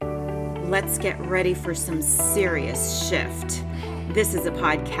let's get ready for some serious shift. This is a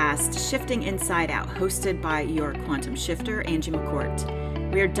podcast, Shifting Inside Out, hosted by your quantum shifter, Angie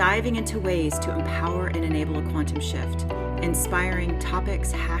McCourt. We are diving into ways to empower and enable a quantum shift. Inspiring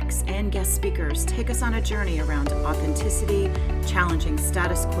topics, hacks, and guest speakers take us on a journey around authenticity, challenging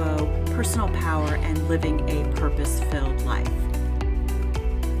status quo, personal power, and living a purpose-filled life.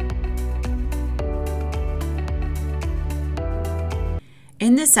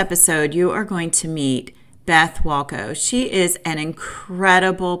 In this episode, you are going to meet Beth Walko. She is an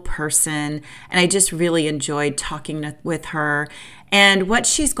incredible person, and I just really enjoyed talking with her. And what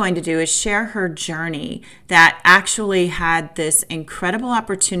she's going to do is share her journey that actually had this incredible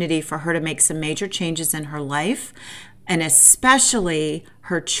opportunity for her to make some major changes in her life, and especially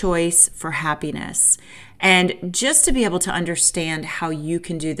her choice for happiness. And just to be able to understand how you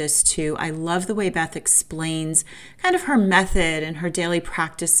can do this too, I love the way Beth explains kind of her method and her daily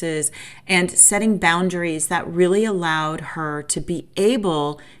practices and setting boundaries that really allowed her to be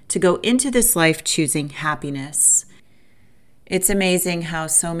able to go into this life choosing happiness. It's amazing how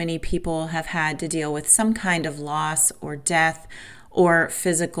so many people have had to deal with some kind of loss or death or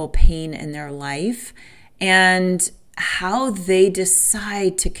physical pain in their life, and how they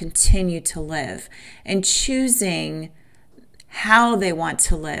decide to continue to live and choosing how they want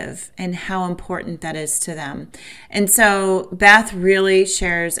to live and how important that is to them. And so Beth really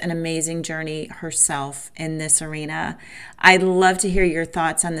shares an amazing journey herself in this arena. I'd love to hear your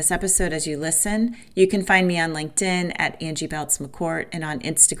thoughts on this episode as you listen. You can find me on LinkedIn at Angie Belts McCourt and on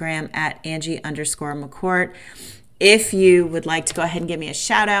Instagram at Angie_McCourt. If you would like to go ahead and give me a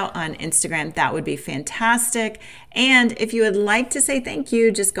shout out on Instagram, that would be fantastic. And if you would like to say thank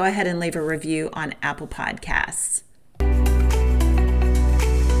you, just go ahead and leave a review on Apple Podcasts.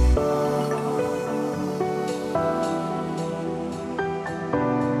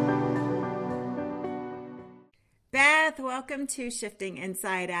 Beth, welcome to Shifting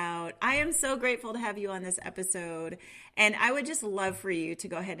Inside Out. I am so grateful to have you on this episode, and I would just love for you to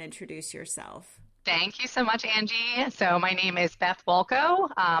go ahead and introduce yourself. Thank you so much, Angie. So my name is Beth Walko.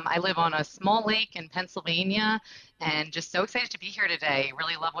 I live on a small lake in Pennsylvania and just so excited to be here today.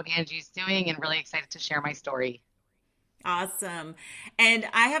 Really love what Angie's doing and really excited to share my story. Awesome. And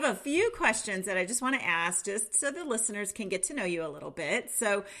I have a few questions that I just want to ask just so the listeners can get to know you a little bit.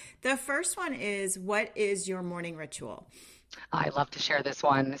 So the first one is, what is your morning ritual? I love to share this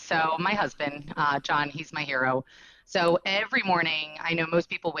one. So my husband, John, he's my hero. So every morning, I know most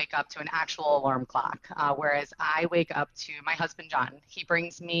people wake up to an actual alarm clock, whereas I wake up to my husband, John. He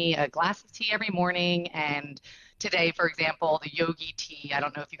brings me a glass of tea every morning. And today, for example, the yogi tea, I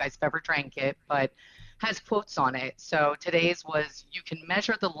don't know if you guys have ever drank it, but has quotes on it. So today's was, you can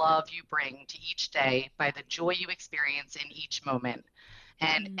measure the love you bring to each day by the joy you experience in each moment.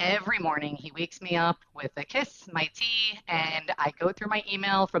 And every morning he wakes me up with a kiss, my tea, and I go through my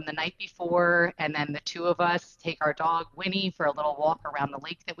email from the night before, and then the two of us take our dog Winnie for a little walk around the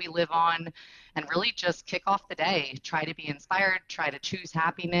lake that we live on and really just kick off the day, try to be inspired, try to choose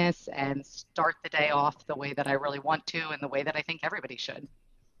happiness, and start the day off the way that I really want to and the way that I think everybody should.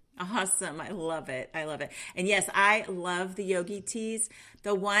 Awesome. I love it. I love it. And yes, I love the yogi teas.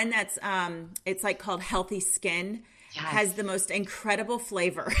 The one that's, it's like called Healthy Skin. Yes. Has the most incredible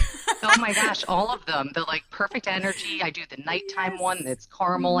flavor. Oh my gosh, all of them. The like perfect energy. I do the nighttime one that's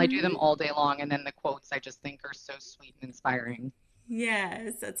caramel. I do them all day long. And then the quotes I just think are so sweet and inspiring.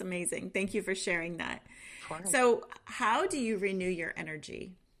 Yes, that's amazing. Thank you for sharing that. So how do you renew your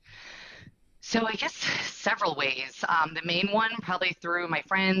energy? So I guess several ways. The main one, probably through my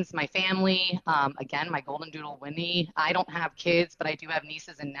friends, my family. Again, my golden doodle Winnie. I don't have kids, but I do have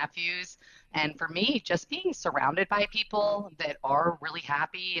nieces and nephews. And for me, just being surrounded by people that are really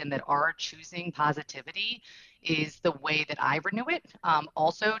happy and that are choosing positivity is the way that I renew it.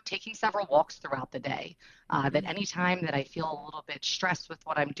 Also, taking several walks throughout the day. That anytime that I feel a little bit stressed with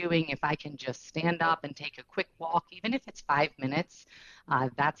what I'm doing, if I can just stand up and take a quick walk, even if it's 5 minutes,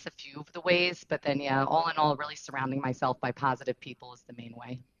 that's a few of the ways. But then, yeah, all in all, really surrounding myself by positive people is the main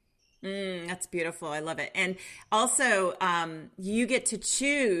way. That's beautiful. I love it. And also, you get to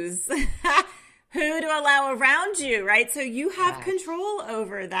choose who to allow around you, right? So you have control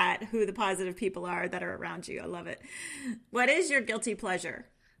over that, who the positive people are that are around you. I love it. What is your guilty pleasure?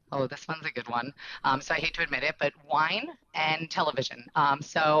 Oh, this one's a good one. So I hate to admit it, but wine and television.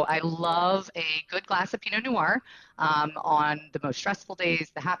 So I love a good glass of Pinot Noir on the most stressful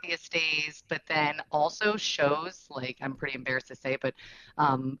days, the happiest days, but then also shows like, I'm pretty embarrassed to say, but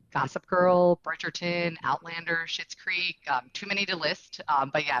Gossip Girl, Bridgerton, Outlander, Schitt's Creek, too many to list.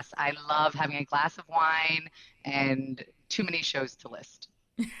 But yes, I love having a glass of wine and too many shows to list.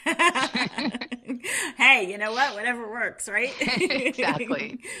 Hey, you know what? Whatever works, right?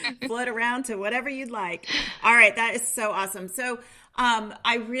 Exactly. Float around to whatever you'd like. All right, that is so awesome. So,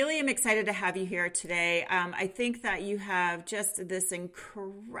 I really am excited to have you here today. I think that you have just this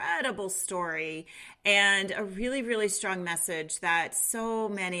incredible story and a really, really strong message that so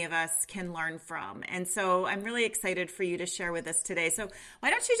many of us can learn from. And so, I'm really excited for you to share with us today. So, why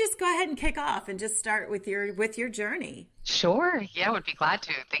don't you just go ahead and kick off and just start with your journey? Sure. Yeah, would be glad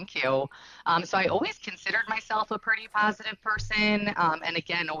to. Thank you. So I always considered myself a pretty positive person, and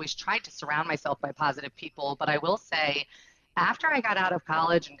again, always tried to surround myself by positive people. But I will say, after I got out of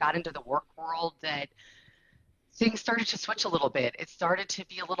college and got into the work world, that things started to switch a little bit. It started to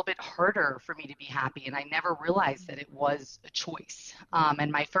be a little bit harder for me to be happy, and I never realized that it was a choice.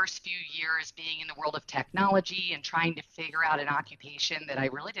 And my first few years being in the world of technology and trying to figure out an occupation that I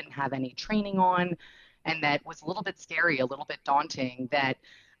really didn't have any training on, and that was a little bit scary, a little bit daunting, that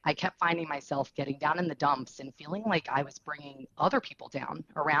I kept finding myself getting down in the dumps and feeling like I was bringing other people down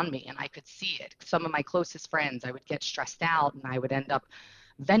around me, and I could see it. Some of my closest friends, I would get stressed out and I would end up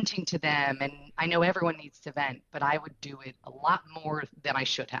venting to them. And I know everyone needs to vent, but I would do it a lot more than I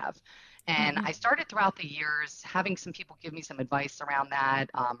should have. And I started throughout the years having some people give me some advice around that,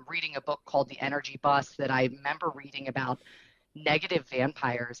 reading a book called The Energy Bus that I remember reading about negative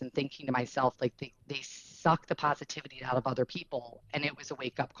vampires and thinking to myself, like, they suck the positivity out of other people. And it was a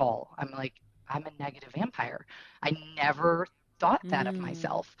wake up call. I'm like, I'm a negative vampire. I never thought that of Mm,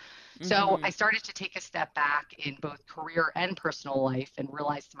 myself. So I hmm started to take a step back in both career and personal life and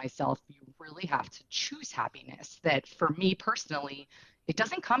realized to myself, you really have to choose happiness. That for me personally, it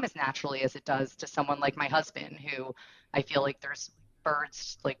doesn't come as naturally as it does to someone like my husband, who I feel like there's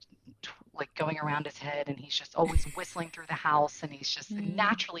birds like going around his head and he's just always whistling through the house and he's just mm,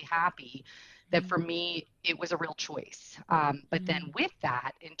 naturally happy. That for me it was a real choice. But then mm, with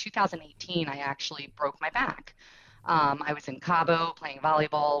that, in 2018 I actually broke my back. I was in Cabo playing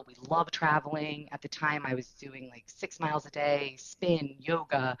volleyball. We loved traveling. At the time, I was doing like 6 miles a day, spin,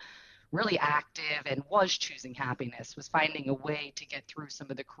 yoga, really active, and was choosing happiness, was finding a way to get through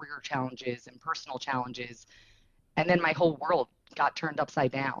some of the career challenges and personal challenges. And then my whole world got turned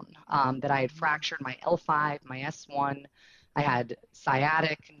upside down. That I had fractured my L5, my S1. I had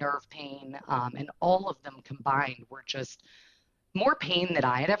sciatic nerve pain, and all of them combined were just more pain than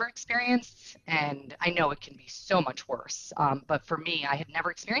I had ever experienced. And I know it can be so much worse. But for me, I had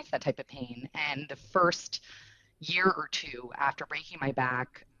never experienced that type of pain. And the first year or two after breaking my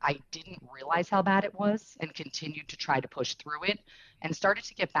back, I didn't realize how bad it was and continued to try to push through it and started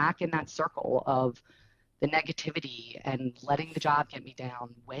to get back in that circle of the negativity and letting the job get me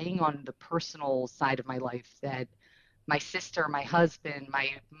down, weighing on the personal side of my life, that my sister, my husband, my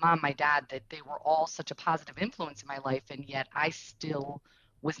mom, my dad, that they were all such a positive influence in my life, and yet I still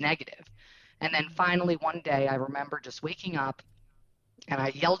was negative. And then finally, one day, I remember just waking up and I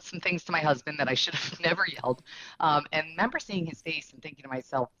yelled some things to my husband that I should have never yelled. And remember seeing his face and thinking to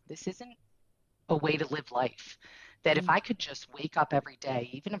myself, this isn't a way to live life. That if mm, I could just wake up every day,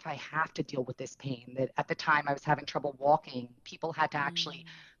 even if I have to deal with this pain, that at the time I was having trouble walking, people had to actually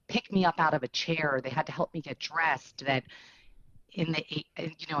mm, pick me up out of a chair. They had to help me get dressed. That in the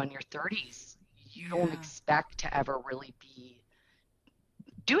in your 30s, you don't yeah. expect to ever really be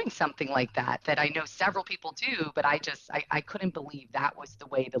doing something like that. That I know several people do, but I couldn't believe that was the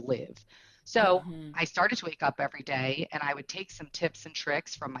way to live. So Hmm. I started to wake up every day and I would take some tips and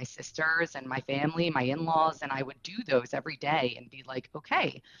tricks from my sisters and my family, my in-laws, and I would do those every day and be like,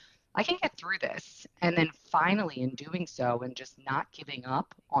 okay, I can get through this. And then finally, in doing so and just not giving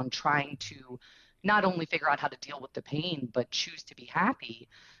up on trying to not only figure out how to deal with the pain, but choose to be happy,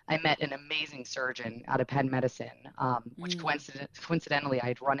 I met an amazing surgeon out of Penn Medicine, which Mm, coincidentally, I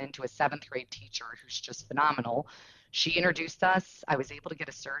had run into a seventh grade teacher who's just phenomenal. She introduced us. I was able to get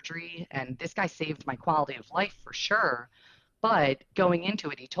a surgery, and this guy saved my quality of life for sure. But going into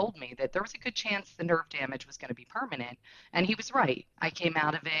it, he told me that there was a good chance the nerve damage was going to be permanent. And he was right. I came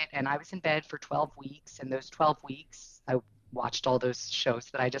out of it and I was in bed for 12 weeks. And those 12 weeks, I watched all those shows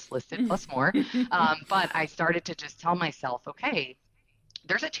that I just listed, plus more. But I started to just tell myself, okay,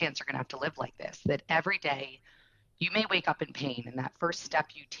 there's a chance you're going to have to live like this, that every day you may wake up in pain. And that first step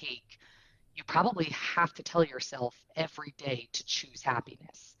you take, you probably have to tell yourself every day to choose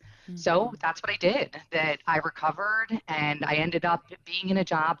happiness. So mhm. that's what I did. That I recovered and I ended up being in a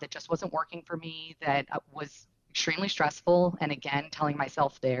job that just wasn't working for me, that was extremely stressful. And again, telling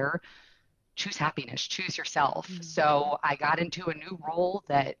myself there, choose happiness, choose yourself. Mhm. So I got into a new role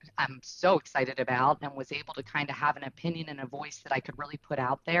that I'm so excited about and was able to kind of have an opinion and a voice that I could really put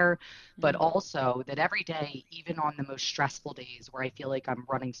out there. But Mhm. also that every day, even on the most stressful days where I feel like I'm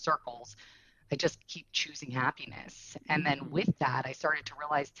running circles, I just keep choosing happiness. And then Mhm. with that, I started to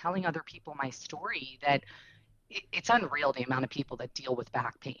realize telling other people my story that it's unreal the amount of people that deal with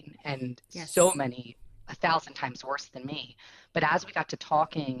back pain and so Yes. many a thousand times worse than me. But as we got to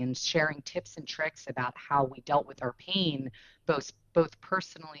talking and sharing tips and tricks about how we dealt with our pain, both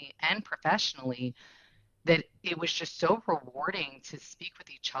personally and professionally, that it was just so rewarding to speak with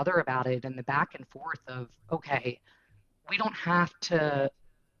each other about it and the back and forth of, okay, we don't have to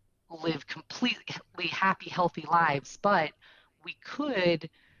live completely happy, healthy lives, but we could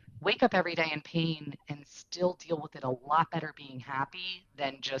wake up every day in pain and still deal with it a lot better being happy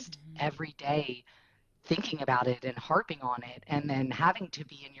than just Mhm. every day thinking about it and harping on it and then having to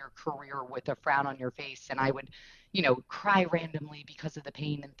be in your career with a frown on your face. And I would, cry randomly because of the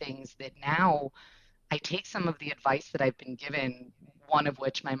pain and things that now I take some of the advice that I've been given, one of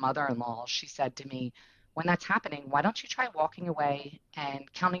which my mother-in-law, she said to me, when that's happening, why don't you try walking away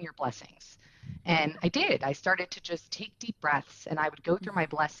and counting your blessings? And I did. I started to just take deep breaths and I would go through my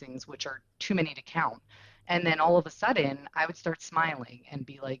blessings, which are too many to count. And then all of a sudden, I would start smiling and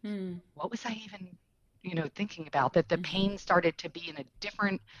be like, Mhm. what was I even, thinking about? That the Mhm. pain started to be in a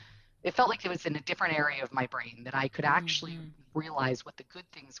different, it felt like it was in a different area of my brain that I could actually Mhm. realize what the good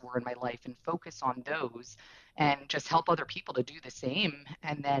things were in my life and focus on those and just help other people to do the same.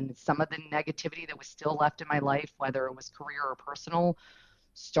 And then some of the negativity that was still left in my life, whether it was career or personal,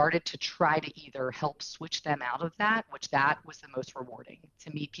 started to try to either help switch them out of that, which that was the most rewarding to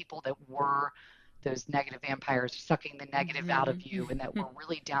meet people that were those negative vampires sucking the negative out of Mhm. you and that were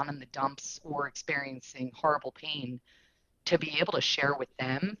really down in the dumps or experiencing horrible pain, to be able to share with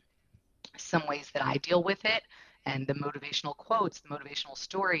them some ways that I deal with it and the motivational quotes, the motivational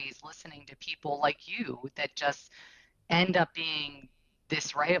stories, listening to people like you that just end up being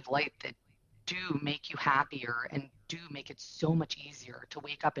this ray of light that do make you happier and do make it so much easier to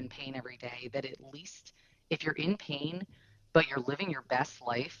wake up in pain every day. That at least if you're in pain, but you're living your best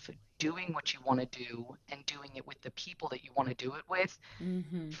life, doing what you want to do and doing it with the people that you want to do it with,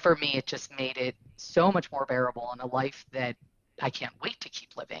 Mhm. for me, it just made it so much more bearable and a life that I can't wait to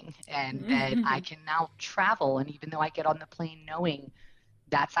keep living and that I Mhm. can now travel. And even though I get on the plane knowing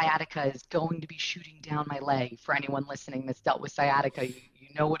that sciatica is going to be shooting down my leg, for anyone listening that's dealt with sciatica, you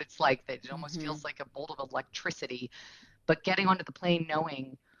know what it's like, that it almost Mhm. feels like a bolt of electricity. But getting onto the plane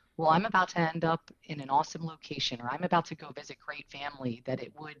knowing, well, I'm about to end up in an awesome location or I'm about to go visit great family, that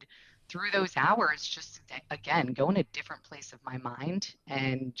it would, through those hours, just again, go in a different place of my mind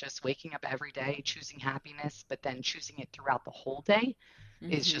and just waking up every day, choosing happiness, but then choosing it throughout the whole day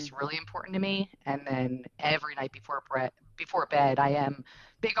is just Mhm. really important to me. And then every night before bed, I am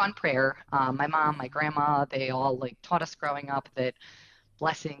big on prayer. My mom, my grandma, they all like taught us growing up that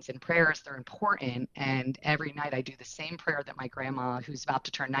blessings and prayers, they're important. And every night I do the same prayer that my grandma, who's about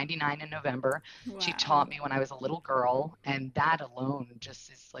to turn 99 in November, she Wow. taught me when I was a little girl. And that alone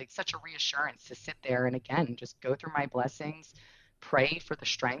just is like such a reassurance to sit there and again, just go through my blessings, pray for the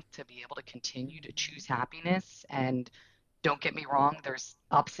strength to be able to continue to choose happiness. And don't get me wrong, there's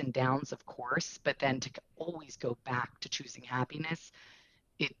ups and downs, of course, but then to always go back to choosing happiness,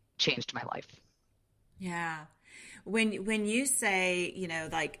 it changed my life. Yeah. When you say,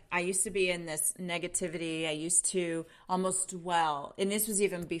 like I used to be in this negativity, I used to almost dwell, and this was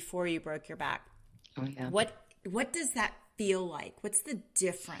even before you broke your back. Oh, yeah. What what does that feel like? What's the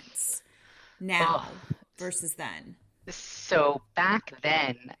difference Oh, now versus then? so back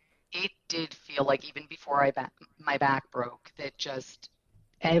then, it did feel like even before my back broke, that just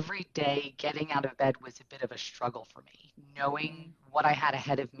every day getting out of bed was a bit of a struggle for me, knowing what I had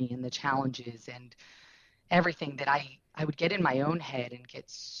ahead of me and the challenges and everything that I would get in my own head and get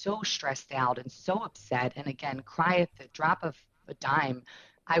so stressed out and so upset and again cry at the drop of a dime.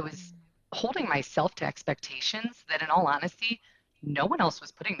 I was holding myself to expectations that in all honesty no one else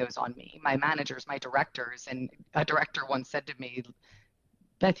was putting those on me. My managers, my directors, and a director once said to me,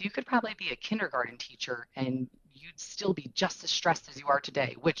 Beth, you could probably be a kindergarten teacher and you'd still be just as stressed as you are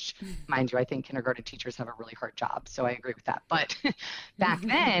today, which, mind you, I think kindergarten teachers have a really hard job. So I agree with that. But back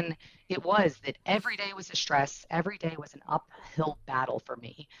then, it was that every day was a stress, every day was an uphill battle for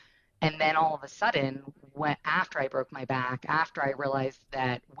me. And then all of a sudden, after I broke my back, after I realized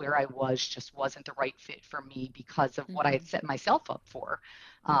that where I was just wasn't the right fit for me because of what I had Mhm. set myself up for,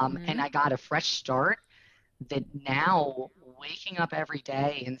 and Mhm. I got a fresh start, that now waking up every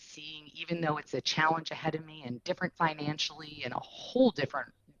day and seeing, even though it's a challenge ahead of me and different financially and a whole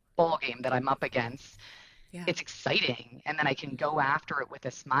different ball game that I'm up against, Yeah. it's exciting. And then I can go after it with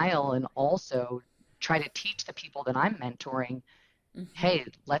a smile and also try to teach the people that I'm mentoring, Hmm. hey,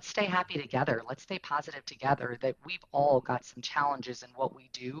 let's stay happy together. Let's stay positive together. That we've all got some challenges in what we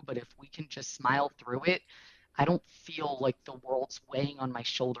do, but if we can just smile through it, I don't feel like the world's weighing on my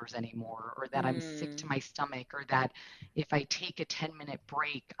shoulders anymore, or that I'm sick to Mm. my stomach, or that if I take a 10-minute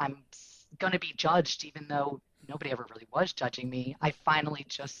break, I'm going to be judged, even though nobody ever really was judging me. I finally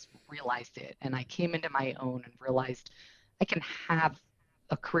just realized it. And I came into my own and realized I can have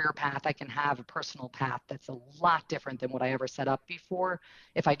a career path, I can have a personal path that's a lot different than what I ever set up before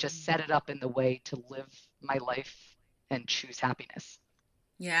if I just set it up in the way to live my life and choose happiness.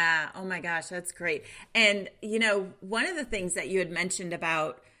 Yeah. Oh my gosh, that's great. And, one of the things that you had mentioned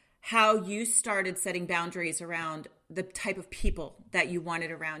about how you started setting boundaries around the type of people that you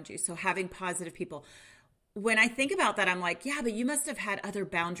wanted around you. So having positive people. When I think about that, I'm like, yeah, but you must have had other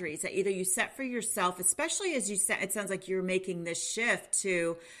boundaries that either you set for yourself, especially as you said, it sounds like you're making this shift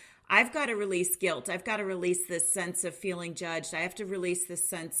to, I've got to release guilt. I've got to release this sense of feeling judged. I have to release this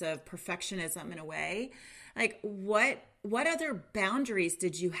sense of perfectionism in a way. Like what other boundaries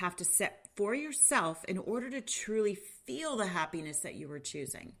did you have to set for yourself in order to truly feel the happiness that you were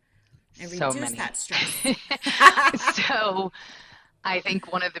choosing and So reduce many. that stress? So I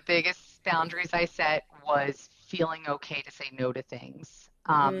think one of the biggest boundaries I set was feeling okay to say no to things.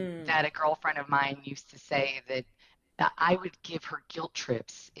 Mm, That a girlfriend of mine used to say that I would give her guilt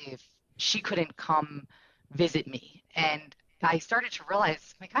trips if she couldn't come visit me. And I started to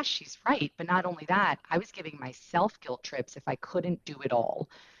realize, my gosh, she's right. But not only that, I was giving myself guilt trips if I couldn't do it all.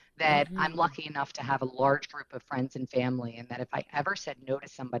 That I'm mm-hmm, lucky enough to have a large group of friends and family, and that if I ever said no to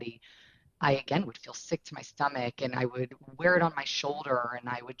somebody, I again would feel sick to my stomach and I would wear it on my shoulder and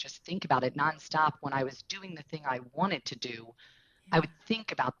I would just think about it nonstop when I was doing the thing I wanted to do. I would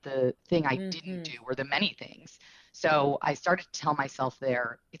think about the thing I yeah, didn't mm-hmm, do or the many things. So I started to tell myself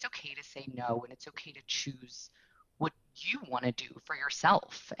there, it's okay to say no and it's okay to choose what you want to do for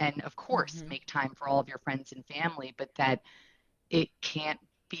yourself. And of course, mm-hmm. make time for all of your friends and family, but that it can't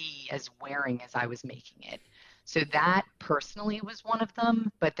be as wearing as I was making it. So that personally was one of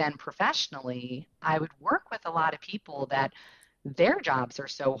them. But then professionally, I would work with a lot of people that their jobs are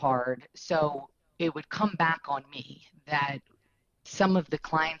so hard. So it would come back on me that some of the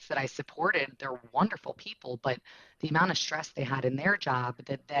clients that I supported, they're wonderful people, but the amount of stress they had in their job,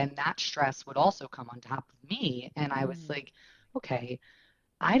 that then that stress would also come on top of me. And I was Mm, like, okay,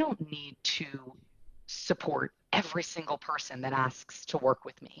 I don't need to support every single person that asks to work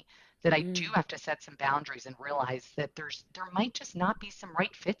with me. That I do mm, have to set some boundaries and realize that there might just not be some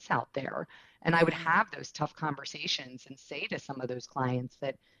right fits out there. And I would yeah. have those tough conversations and say to some of those clients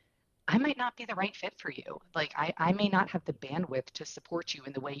that I might not be the right fit for you. Like I may not have the bandwidth to support you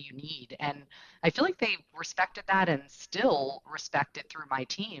in the way you need. And I feel like they respected that and still respect it through my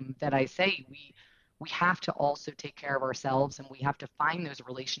team that I say we have to also take care of ourselves and we have to find those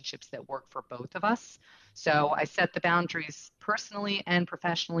relationships that work for both of us. So I set the boundaries personally and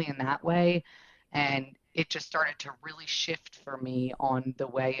professionally in that way. And it just started to really shift for me on the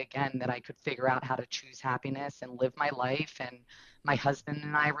way again that I could figure out how to choose happiness and live my life. And my husband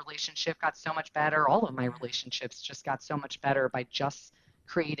and I relationship got so much better. All of my Yeah. relationships just got so much better by just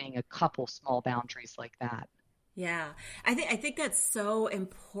creating a couple small boundaries like that. Yeah. I think that's so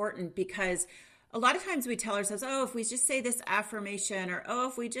important because a lot of times we tell ourselves, oh, if we just say this affirmation, or oh,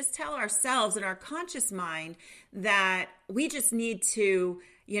 if we just tell ourselves in our conscious mind that we just need to,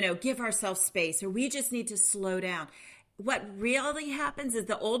 give ourselves space, or we just need to slow down. What really happens is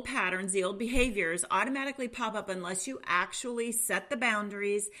the old patterns, the old behaviors automatically pop up unless you actually set the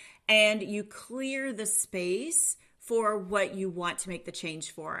boundaries and you clear the space for what you want to make the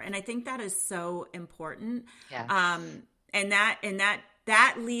change for. And I think that is so important. Yes. Um, and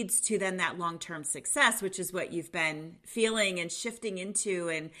that leads to then that long-term success, which is what you've been feeling and shifting into,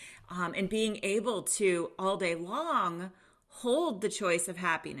 and being able to all day long hold the choice of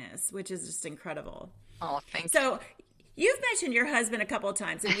happiness, which is just incredible. Oh, thank you. So you've mentioned your husband a couple of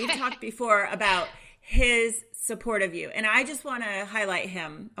times, and we've talked before about his support of you. And I just want to highlight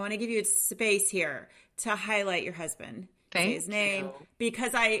him. I want to give you space here to highlight your husband. Say his Thank name, you.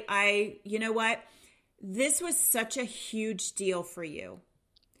 because you know what? This was such a huge deal for you.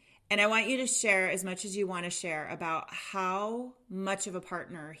 And I want you to share as much as you want to share about how much of a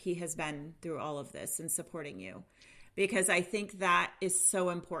partner he has been through all of this and supporting you, because I think that is so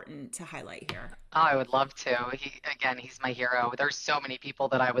important to highlight here. Oh, I would love to. He's my hero. There's so many people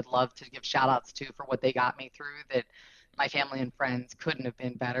that I would love to give shout outs to for what they got me through that my family and friends couldn't have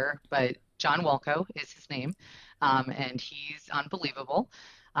been better. But John Walco is his name, and he's unbelievable.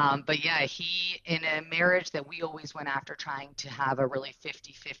 But yeah, he, in a marriage that we always went after trying to have a really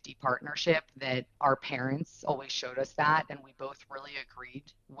 50-50 partnership, that our parents always showed us that, and we both really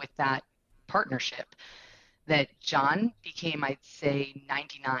agreed with that partnership, that John became, I'd say,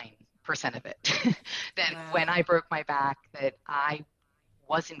 99% of it. That when Wow. I broke my back, that I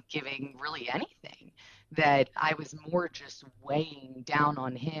wasn't giving really anything, that I was more just weighing down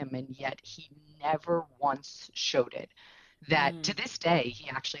on him, and yet he never once showed it. That to Mm. this day, he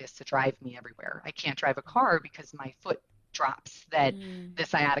actually has to drive me everywhere. I can't drive a car because my foot drops, that Mm. the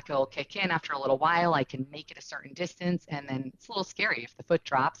sciatica will kick in after a little while. I can make it a certain distance, and then it's a little scary if the foot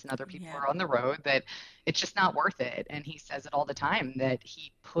drops and other people Yeah. are on the road, that it's just not worth it. And he says it all the time, that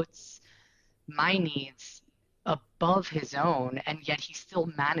he puts my needs above his own, and yet he still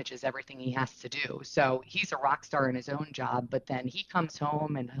manages everything he has to do. So he's a rock star in his own job, but then he comes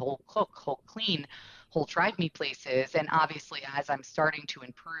home and he'll cook, he'll clean, he'll drive me places. And obviously, as I'm starting to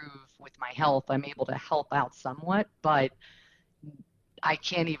improve with my health, I'm able to help out somewhat, but I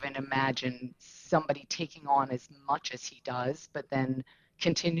can't even imagine somebody taking on as much as he does, but then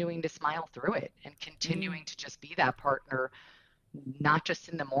continuing to smile through it and Mm. continuing to just be that partner, not just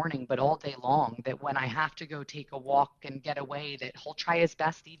in the morning, but all day long. That when I have to go take a walk and get away, that he'll try his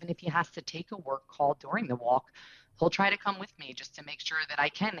best, even if he has to take a work call during the walk, he'll try to come with me just to make sure that I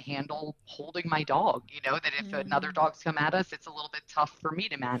can handle holding my dog. That if another Mm. dog's come at us, it's a little bit tough for me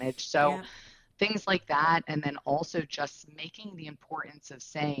to manage. So Yeah. things like that. And then also just making the importance of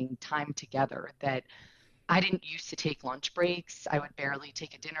saying time together, that I didn't used to take lunch breaks. I would barely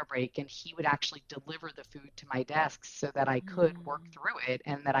take a dinner break, and he would actually deliver the food to my desk so that I could work Mm. through it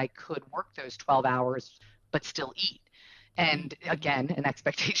and that I could work those 12 hours but still eat. And Mhm. again, an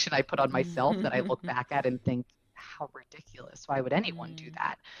expectation I put on myself that I look back at and think, how ridiculous. Why would anyone do Mm.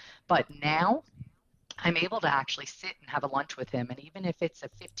 that? But now I'm able to actually sit and have a lunch with him. And even if it's a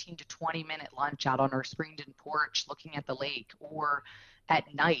 15 to 20-minute lunch out on our screened-in porch looking at the lake, or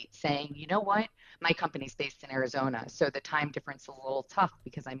at night saying, you know what, my company's based in Arizona, so the time difference is a little tough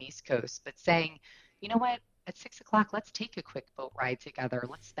because I'm East Coast, but saying, you know what, at 6 o'clock, let's take a quick boat ride together.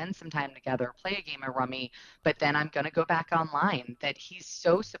 Let's spend some time together, play a game of rummy, but then I'm going to go back online. That he's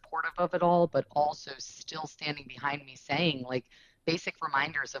so supportive of it all, but also still standing behind me saying, like, basic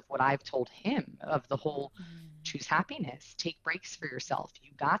reminders of what I've told him, of the whole Mm. choose happiness, take breaks for yourself,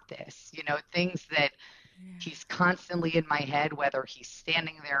 you got this, things that Yeah. he's constantly in my head, whether he's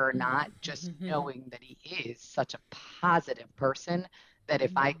standing there or not, just knowing that he is such a positive person, that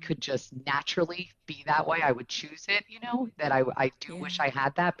if I Mm. could just naturally be that way, I would choose it, that I do Yeah. wish I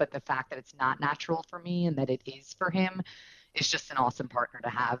had that. But the fact that it's not natural for me and that it is for him is just an awesome partner to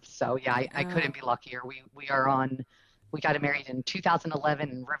have. So yeah, I couldn't Oh. be luckier. We got married in 2011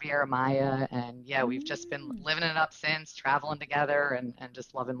 in Riviera Maya, and yeah, we've just been Mm. living it up since, traveling together and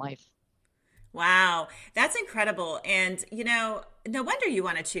just loving life. Wow, that's incredible. And, no wonder you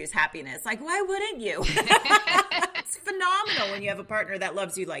want to choose happiness. Like, why wouldn't you? It's phenomenal when you have a partner that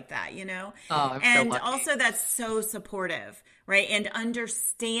loves you like that? Oh, I'm so And lucky. also that's so supportive, right? And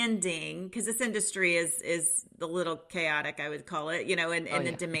understanding, because this industry is a little chaotic, I would call it, and, Oh and then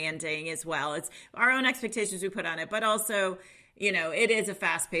yeah. demanding as well. It's our own expectations we put on it, but also it is a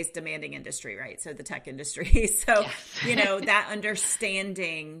fast paced, demanding industry, right? So the tech industry. So, Yes. that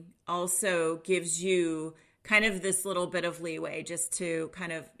understanding also gives you kind of this little bit of leeway just to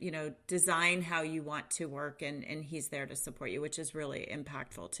kind of, design how you want to work, and he's there to support you, which is really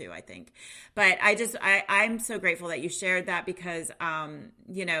impactful too, I think. But I'm so grateful that you shared that because,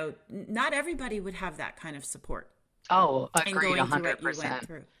 not everybody would have that kind of support Oh, and agreed, going through what you went 100%.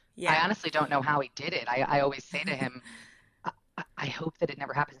 through. I Yeah. honestly don't know how he did it. I always say to him, I hope that it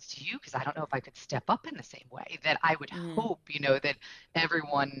never happens to you, because I don't know if I could step up in the same way. That I would Mm, hope, that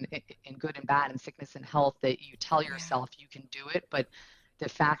everyone in good and bad, in sickness and health, that you tell yeah. yourself you can do it. But the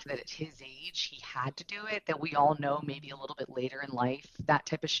fact that at his age he had to do it, that we all know maybe a little bit later in life that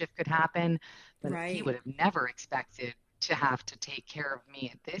type of shift could happen, but he Right. would have never expected to have to take care of me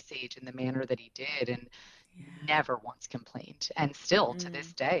at this age in the manner that he did. And Yeah. never once complained, and still to Mm.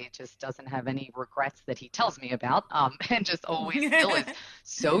 this day just doesn't have any regrets that he tells me about, and just always still is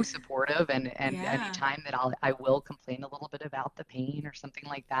so supportive. And any Yeah. time that I will complain a little bit about the pain or something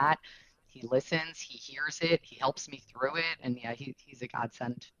like that, he listens, he hears it, he helps me through it, and yeah, he's a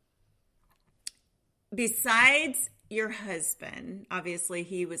godsend. Besides your husband, obviously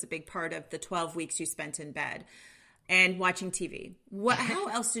he was a big part of the 12 weeks you spent in bed and watching TV. How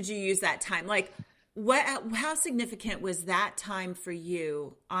else did you use that time? Like, how significant was that time for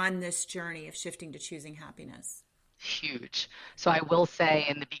you on this journey of shifting to choosing happiness? Huge. So I will say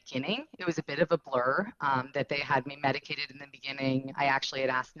in the beginning, it was a bit of a blur that they had me medicated in the beginning. I actually had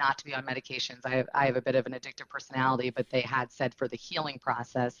asked not to be on medications. I have a bit of an addictive personality, but they had said for the healing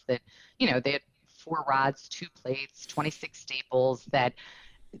process that, they had 4 rods, 2 plates, 26 staples that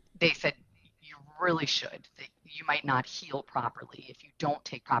they said you really should. That you might not heal properly if you don't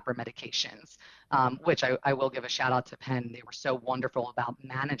take proper medications, which I will give a shout out to Penn. They were so wonderful about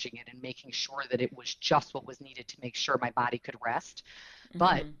managing it and making sure that it was just what was needed to make sure my body could rest.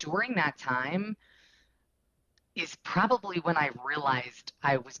 But Hmm. during that time is probably when I realized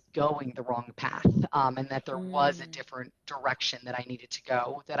I was going the wrong path, and that there was a Mm. different direction that I needed to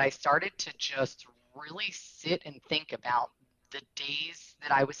go, that I started to just really sit and think about the days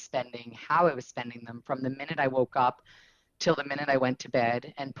that I was spending, how I was spending them from the minute I woke up till the minute I went to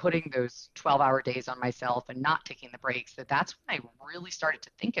bed, and putting those 12-hour days on myself and not taking the breaks. That's when I really started to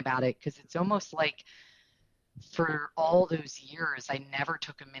think about it, because it's almost like for all those years, I never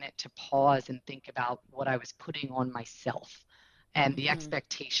took a minute to pause and think about what I was putting on myself and the Hmm.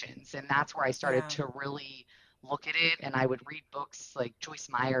 expectations. And that's where I started Yeah. to really look at it. And I would read books like Joyce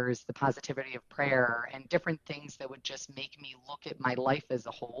Meyer's The Positivity of Prayer and different things that would just make me look at my life as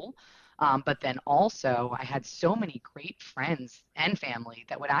a whole. But then also, I had so many great friends and family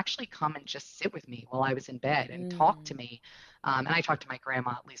that would actually come and just sit with me while I was in bed and talk to Mm. me. And I talk to my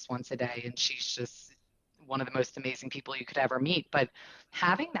grandma at least once a day, and she's just one of the most amazing people you could ever meet. But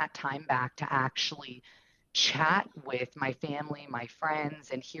having that time back to actually chat with my family, my friends,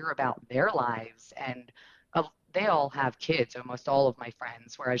 and hear about their lives. And they all have kids, almost all of my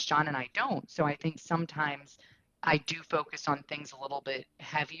friends, whereas John and I don't. So I think sometimes I do focus on things a little bit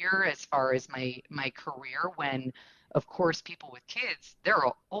heavier as far as my career, when of course people with kids, they're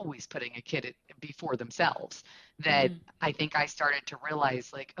always putting a kid before themselves. That Mm. I think I started to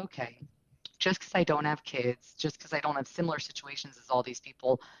realize, like, okay, just because I don't have kids, just because I don't have similar situations as all these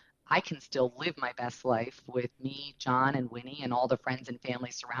people, I can still live my best life with me, John, and Winnie, and all the friends and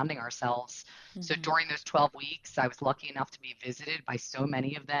family surrounding ourselves. So Hmm. during those 12 weeks, I was lucky enough to be visited by so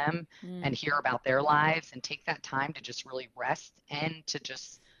many of them and Mm. hear about their lives and take that time to just really rest and to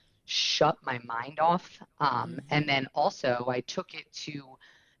just shut my mind off. And Hmm. then also, I took it to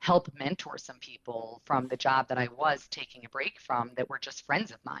help mentor some people from the job that I was taking a break from that were just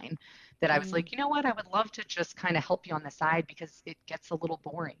friends of mine, that I was Mm. like, you know what, I would love to just kind of help you on the side because it gets a little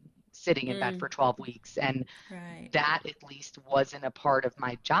boring sitting in bed Mm. for 12 weeks. And Right. that at least wasn't a part of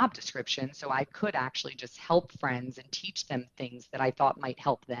my job description. So I could actually just help friends and teach them things that I thought might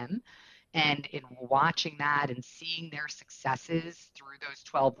help them. And in watching that and seeing their successes through those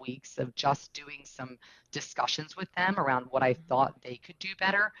 12 weeks of just doing some discussions with them around what I thought they could do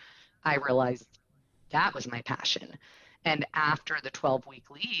better, I realized that was my passion. And after the 12-week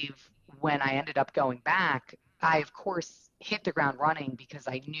leave, when I ended up going back, I, of course, hit the ground running because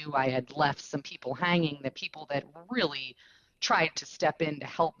I knew I had left some people hanging, the people that really tried to step in to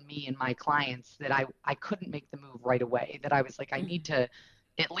help me and my clients, that I couldn't make the move right away. That I was like, I need Hmm. to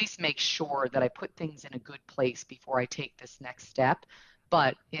at least make sure that I put things in a good place before I take this next step.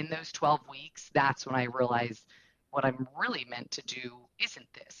 But in those 12 weeks, that's when I realized what I'm really meant to do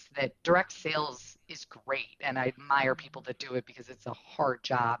isn't this, that direct sales is great. And I admire people that do it because it's a hard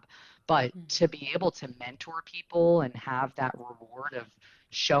job. But to Hmm. be able to mentor people and have that reward of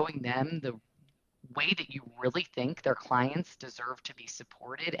showing them the way that you really think their clients deserve to be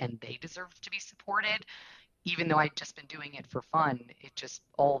supported and they deserve to be supported, even though I'd just been doing it for fun, it just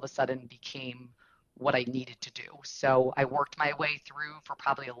all of a sudden became what I needed to do. So I worked my way through for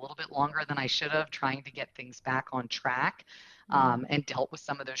probably a little bit longer than I should have, trying to get things back on track, Mm. and dealt with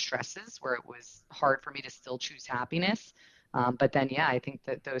some of those stresses where it was hard for me to still choose happiness. But then, yeah, I think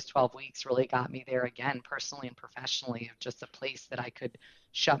that those 12 weeks really got me there again, personally and professionally, of just a place that I could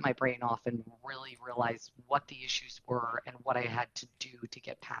shut my brain off and really realize what the issues were and what I had to do to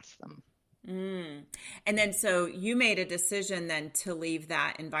get past them. Mm. And then, so you made a decision then to leave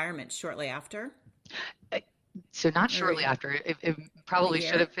that environment shortly after, So not or shortly after, it a probably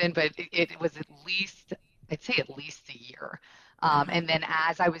should year? have been, but it was at least, I'd say at least a year. Uh-huh. And then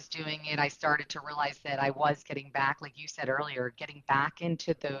as I was doing it, I started to realize that I was getting back, like you said earlier, getting back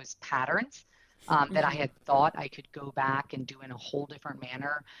into those patterns, that I Hmm. had thought I could go back and do in a whole different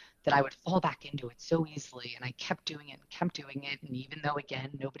manner, that I would fall back into it so easily. And I kept doing it and kept doing it. And even though, again,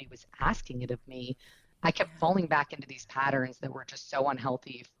 nobody was asking it of me, I kept Yeah. falling back into these patterns that were just so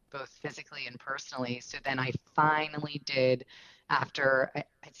unhealthy, both physically and personally. So then I finally did, after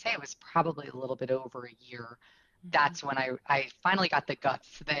I'd say it was probably a little bit over a year, Hmm. that's when I finally got the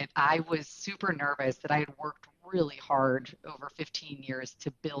guts, that I was super nervous, that I had worked really hard over 15 years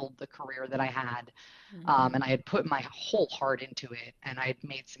to build the career that I had. And I had put my whole heart into it, and I had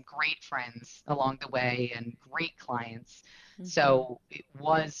made some great friends along the way and great clients. Mm-hmm. So it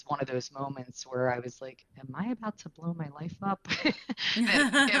was one of those moments where I was like, am I about to blow my life up? That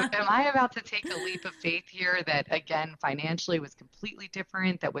am I about to take a leap of faith here that again financially was completely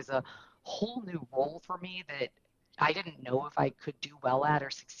different, that was a whole new role for me that I didn't know if I could do well at or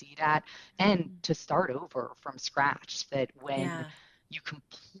succeed at, and to start over from scratch, that when Yeah. you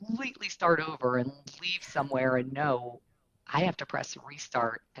completely start over and leave somewhere and know I have to press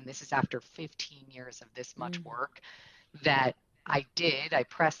restart, and this is after 15 years of this much Mm. work, that I did. I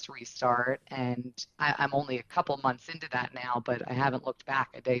pressed restart, and I'm only a couple months into that now, but I haven't looked back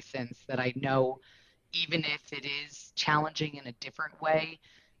a day since. That I know, even if it is challenging in a different way,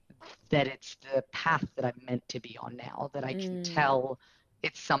 that it's the path that I'm meant to be on now, that I can Mm. tell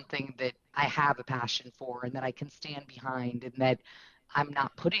it's something that I have a passion for and that I can stand behind, and that I'm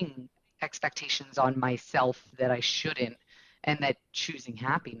not putting expectations on myself that I shouldn't, and that choosing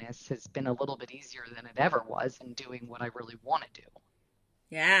happiness has been a little bit easier than it ever was in doing what I really want to do.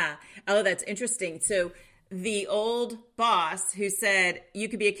 Yeah. Oh, that's interesting. So the old boss who said you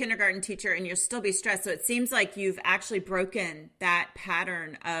could be a kindergarten teacher and you'll still be stressed. So it seems like you've actually broken that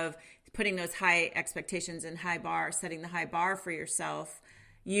pattern of putting those high expectations and high bar, setting the high bar for yourself.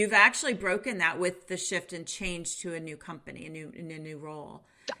 You've actually broken that with the shift and change to a new company, in a new role.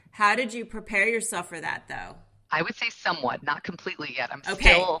 How did you prepare yourself for that though? I would say somewhat, not completely yet. I'm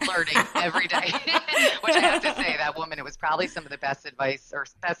Okay. still learning every day, which I have to say, that woman, it was probably some of the best advice or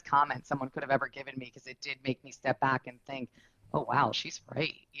best comments someone could have ever given me, because it did make me step back and think, oh, wow, she's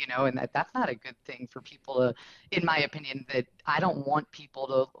right. And that's not a good thing for people to, in my opinion, that I don't want people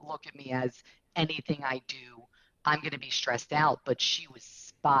to look at me as anything I do, I'm going to be stressed out. But she was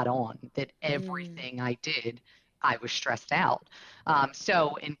spot on that Mm, everything I did, I was stressed out.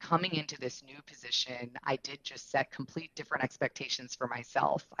 So in coming into this new position, I did just set complete different expectations for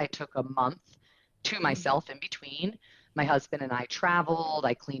myself. I took a month to mm, myself in between. My husband and I traveled.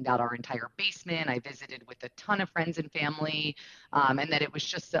 I cleaned out our entire basement. I visited with a ton of friends and family. And that it was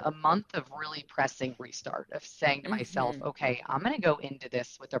just a month of really pressing restart, of saying to myself, mm-hmm. okay, I'm going to go into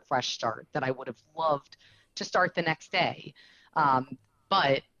this with a fresh start, that I would have loved to start the next day.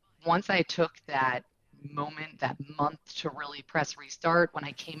 But once I took that moment, that month, to really press restart, when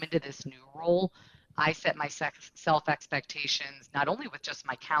I came into this new role, I set my self expectations not only with just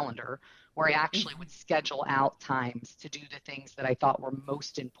my calendar, where I actually would schedule out times to do the things that I thought were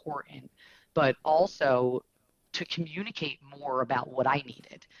most important, but also to communicate more about what I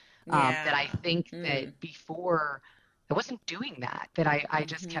needed. That I Yeah. think that Mm, before I wasn't doing that, that I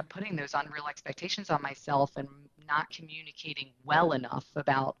just mm-hmm. kept putting those unreal expectations on myself and not communicating well enough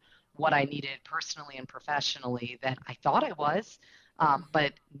about what I needed personally and professionally, that I thought I was.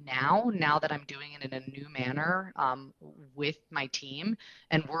 But now that I'm doing it in a new manner, with my team,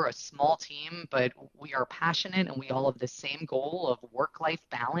 and we're a small team, but we are passionate and we all have the same goal of work-life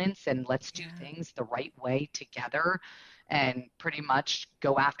balance, and let's do Yeah. things the right way together, and pretty much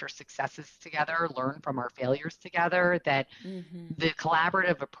go after successes together, learn from our failures together, that Mm-hmm. the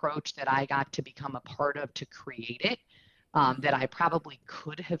collaborative approach that I got to become a part of to create it, that Mm-hmm. I probably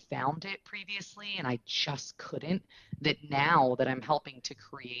could have found it previously and I just couldn't. That now that I'm helping to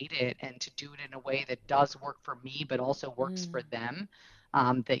create it and to do it in a way that does work for me, but also works for Mm. them,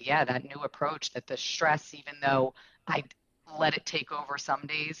 that yeah, that new approach, that the stress, even though I let it take over some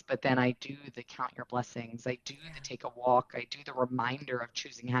days, but then I do the count your blessings, I do the Yeah. take a walk, I do the reminder of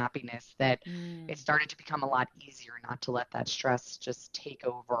choosing happiness, that it Mm. started to become a lot easier not to let that stress just take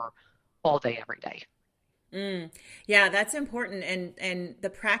over all day, every day. Mm. Yeah, that's important, and the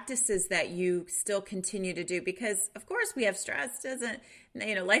practices that you still continue to do, because of course we have stress. Doesn't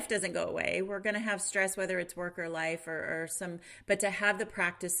life doesn't go away. We're going to have stress whether it's work or life or some, but to have the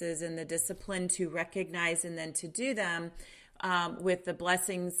practices and the discipline to recognize and then to do them, with the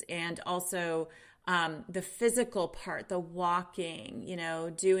blessings, and also the physical part, the walking,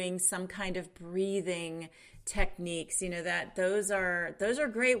 doing some kind of breathing techniques, that those are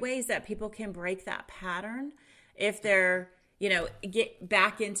great ways that people can break that pattern if they're, get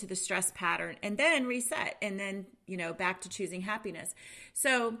back into the stress pattern and then reset, and then, back to choosing happiness.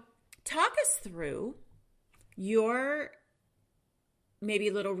 So talk us through your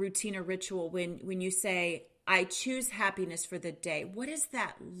maybe little routine or ritual when you say I choose happiness for the day. What does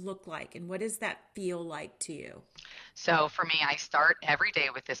that look like, and what does that feel like to you? So for me, I start every day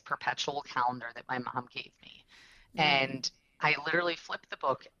with this perpetual calendar that my mom gave me. Mm, And I literally flip the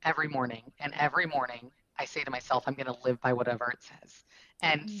book every morning. And every morning I say to myself, I'm going to live by whatever it says.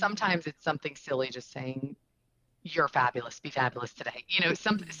 And mm, sometimes it's something silly, just saying, you're fabulous, be fabulous today.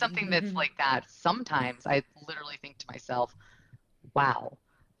 Something that's like that. Sometimes I literally think to myself, wow,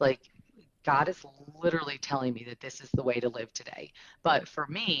 like God is literally telling me that this is the way to live today. But for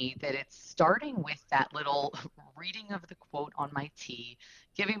me, that it's starting with that little reading of the quote on my tea,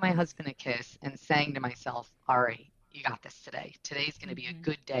 giving my husband a kiss, and saying to myself, all right, you got this today. Today's going to be a Mhm.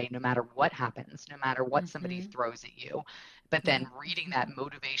 good day no matter what happens, no matter what somebody Mhm. throws at you. But Yeah. then reading that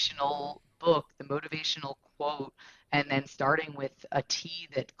motivational book, the motivational quote, and then starting with a tea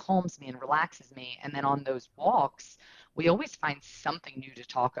that calms me and relaxes me. And then on those walks, we always find something new to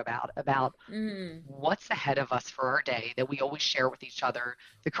talk about Mm. what's ahead of us for our day that we always share with each other,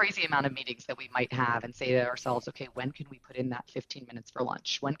 the crazy amount of meetings that we might have and say to ourselves, okay, when can we put in that 15 minutes for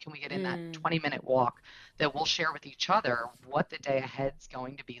lunch? When can we get in that Mm. 20-minute walk that we'll share with each other what the day ahead's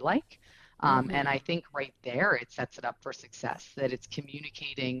going to be like? And I Mhm. think right there it sets it up for success, that it's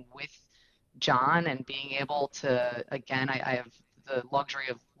communicating with John and being able to, again, I have the luxury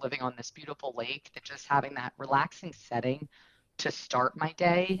of living on this beautiful lake, that just having that relaxing setting to start my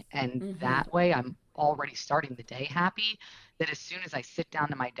day. And Mhm. that way I'm already starting the day happy. That as soon as I sit down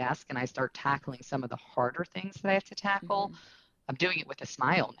to my desk and I start tackling some of the harder things that I have to tackle, Mhm. I'm doing it with a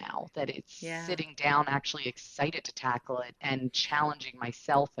smile now, that it's Yeah. sitting down actually excited to tackle it and challenging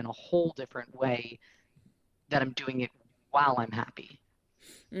myself in a whole different way, that I'm doing it while I'm happy.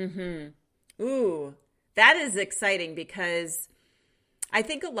 Mhm. Ooh, that is exciting because I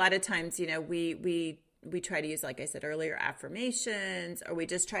think a lot of times, we try to use, like I said earlier, affirmations, or we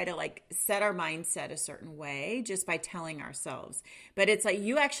just try to like set our mindset a certain way just by telling ourselves. But it's like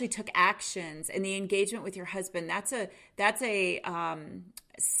you actually took actions, and the engagement with your husband, that's a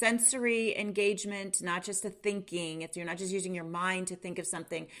sensory engagement, not just a thinking. It's, you're not just using your mind to think of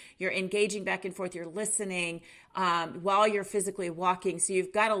something. You're engaging back and forth. You're listening while you're physically walking. So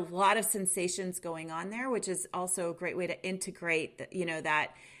you've got a lot of sensations going on there, which is also a great way to integrate,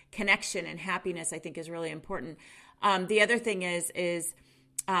 that connection and happiness. I think is really important. The other thing is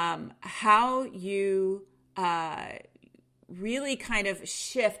how you really kind of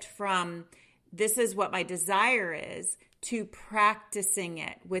shift from this is what my desire is to practicing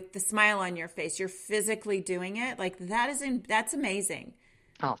it with the smile on your face. You're physically doing it. Like that's amazing.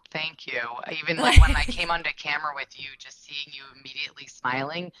 Oh, thank you. Even like when I came Like, onto camera with you, just seeing you immediately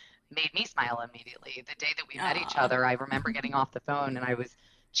smiling made me smile immediately. The day that we met each aw. other, I remember getting off the phone and I was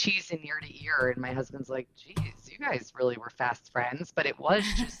cheesing ear to ear, and my husband's like, geez, you guys really were fast friends. But it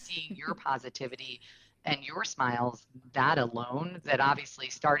was just seeing your positivity and your smiles, that alone, that obviously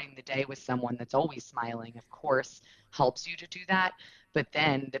starting the day with someone that's always smiling, of course, helps you to do that. But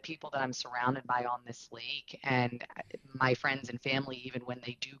then the people that I'm surrounded by on this lake, and my friends and family, even when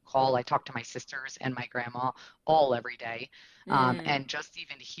they do call, I talk to my sisters and my grandma all every day. Mm, And just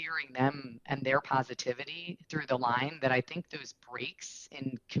even hearing them and their positivity through the line, that I think those breaks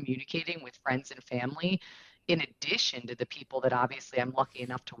in communicating with friends and family, in addition to the people that obviously I'm lucky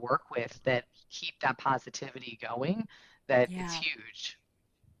enough to work with that keep that positivity going, that it's yeah. huge.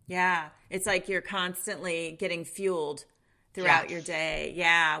 Yeah. It's like you're constantly getting fueled throughout your Yes. day.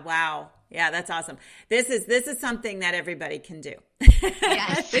 Yeah. Wow. Yeah, that's awesome. This is something that everybody can do.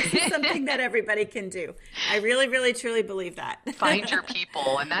 Yes. This is something that everybody can do. I really, really, truly believe that. Find your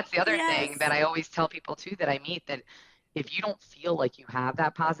people. And that's the other thing Yes. that I always tell people too that I meet, that if you don't feel like you have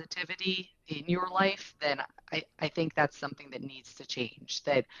that positivity in your life, then I think that's something that needs to change.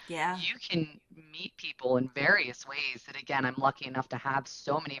 That Yeah. you can meet people in various ways. That again, I'm lucky enough to have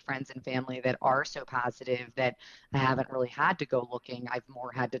so many friends and family that are so positive that I haven't really had to go looking. I've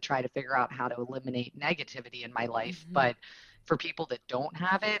more had to try to figure out how to eliminate negativity in my life. Hmm. But for people that don't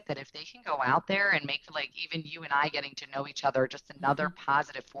have it, that if they can go out there and make, like even you and I getting to know each other, just another Hmm.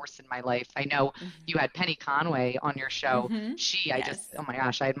 positive force in my life. I know you had Penny Conway on your show. Hmm. I just, Yes. oh my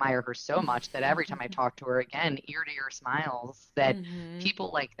gosh, I admire her so much that every time I talk to her, again, ear to ear smiles. That Hmm. people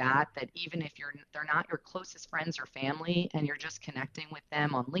like that, that even if they're not your closest friends or family, and you're just connecting with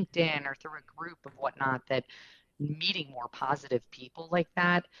them on LinkedIn or through a group of whatnot, that meeting more positive people like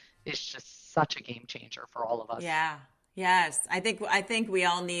that is just such a game changer for all of us. Yeah. Yes. I think we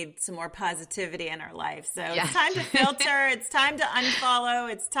all need some more positivity in our life. So it's Yes. time to filter, it's time to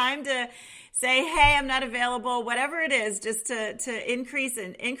unfollow, it's time to say, "Hey, I'm not available," whatever it is, just to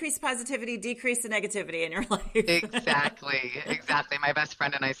increase positivity, decrease the negativity in your life. Exactly, exactly. My best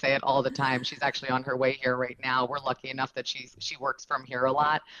friend and I say it all the time. She's actually on her way here right now. We're lucky enough that she works from here a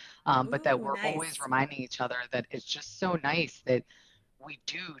lot, but that Ooh, we're always nice. reminding each other that it's just so nice that we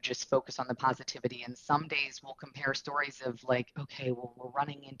do just focus on the positivity. And some days we'll compare stories of like, okay, well, we're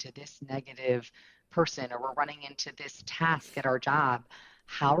running into this negative person or we're running into this task at our job.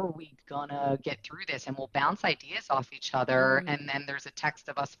 how are we gonna get through this? And we'll bounce ideas off each other. And then there's a text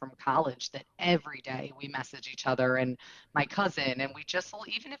of us from college that every day we message each other and my cousin, and we just,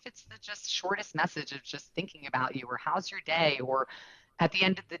 even if it's the just shortest message of just thinking about you or how's your day, or at the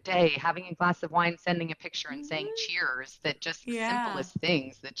end of the day, having a glass of wine, sending a picture and saying cheers, that just the Yeah. simplest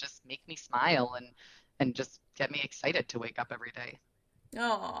things that just make me smile and just get me excited to wake up every day.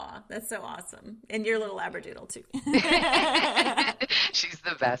 Oh, that's so awesome. And your little Labradoodle too. She's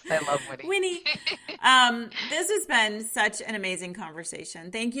the best. I love Winnie. Winnie, this has been such an amazing conversation.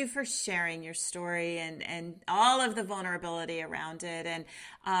 Thank you for sharing your story and all of the vulnerability around it. And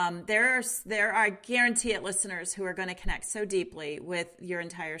there are, I guarantee it, listeners who are going to connect so deeply with your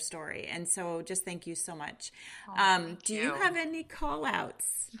entire story. And so just thank you so much. Do you have any call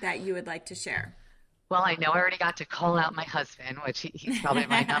outs that you would like to share? Well, I know I already got to call out my husband, which he's probably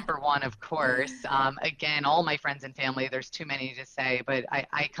my number one, of course. Again, all my friends and family, there's too many to say, but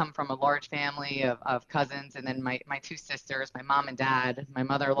I come from a large family of cousins, and then my two sisters, my mom and dad, my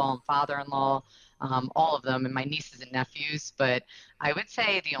mother-in-law and father-in-law, all of them, and my nieces and nephews. But I would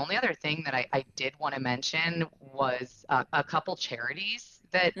say the only other thing that I did want to mention was a couple charities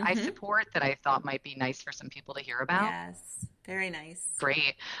that I support that I thought might be nice for some people to hear about. Yes, very nice.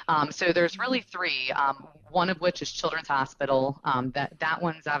 Great. So there's really three, one of which is Children's Hospital. That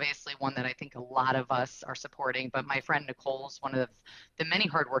one's obviously one that I think a lot of us are supporting, but my friend Nicole's one of the many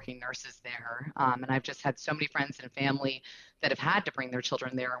hardworking nurses there. And I've just had so many friends and family that have had to bring their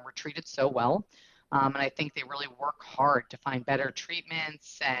children there and were treated so well. And I think they really work hard to find better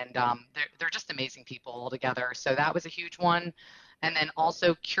treatments, and they're just amazing people altogether. So that was a huge one. And then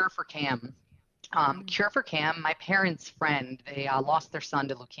also Cure for Cam. Cure for Cam, my parents' friend, they lost their son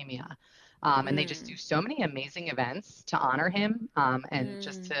to leukemia. And they just do so many amazing events to honor him, and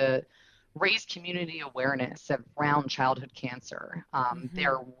just to raise community awareness around childhood cancer.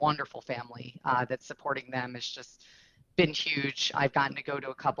 They're a wonderful family that's supporting them has just been huge. I've gotten to go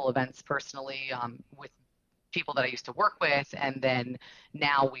to a couple events personally with people that I used to work with, and then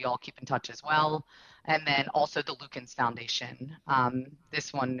now we all keep in touch as well. And then also the Lukens Foundation.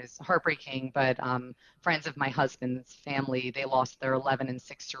 This one is heartbreaking, but friends of my husband's family, they lost their 11 and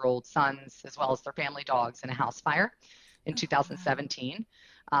 6-year-old sons, as well as their family dogs, in a house fire in 2017.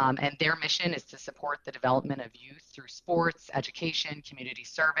 And their mission is to support the development of youth through sports, education, community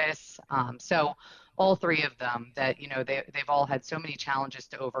service. So all three of them that, they've all had so many challenges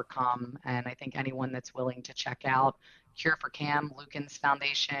to overcome. And I think anyone that's willing to check out Cure for Cam, Lukens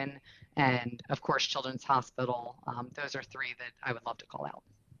Foundation, and of course, Children's Hospital, those are three that I would love to call out.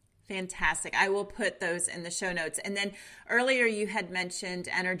 Fantastic. I will put those in the show notes. And then earlier you had mentioned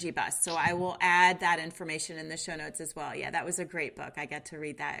Energy Bus, so I will add that information in the show notes as well. Yeah, that was a great book. I got to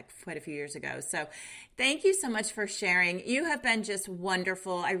read that quite a few years ago. So thank you so much for sharing. You have been just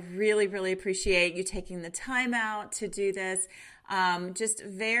wonderful. I really, really appreciate you taking the time out to do this. Just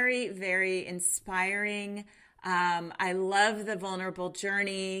very, very inspiring. I love the vulnerable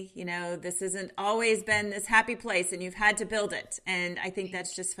journey. This hasn't always been this happy place, and you've had to build it. And I think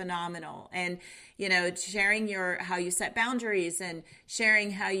that's just phenomenal. And, sharing how you set boundaries and sharing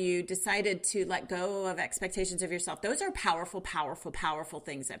how you decided to let go of expectations of yourself. Those are powerful, powerful, powerful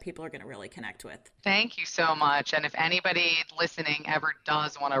things that people are going to really connect with. Thank you so much. And if anybody listening ever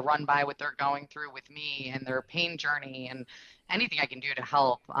does want to run by what they're going through with me and their pain journey and anything I can do to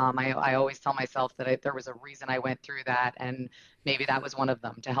help, I always tell myself that there was a reason I went through that, and maybe that was one of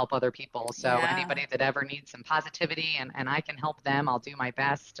them, to help other people. So anybody that ever needs some positivity and I can help them, I'll do my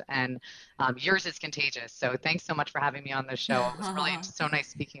best. And yours is contagious. So thanks so much for having me on this show. It was really so nice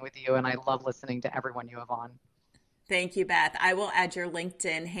speaking with you, and I love listening to everyone you have on. Thank you, Beth. I will add your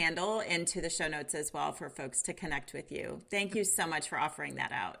LinkedIn handle into the show notes as well for folks to connect with you. Thank you so much for offering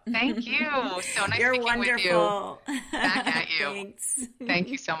that out. Thank you. So nice You're speaking wonderful. with you. Back at you. Thanks. Thank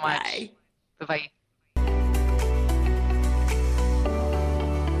you so much. Bye. Bye-bye.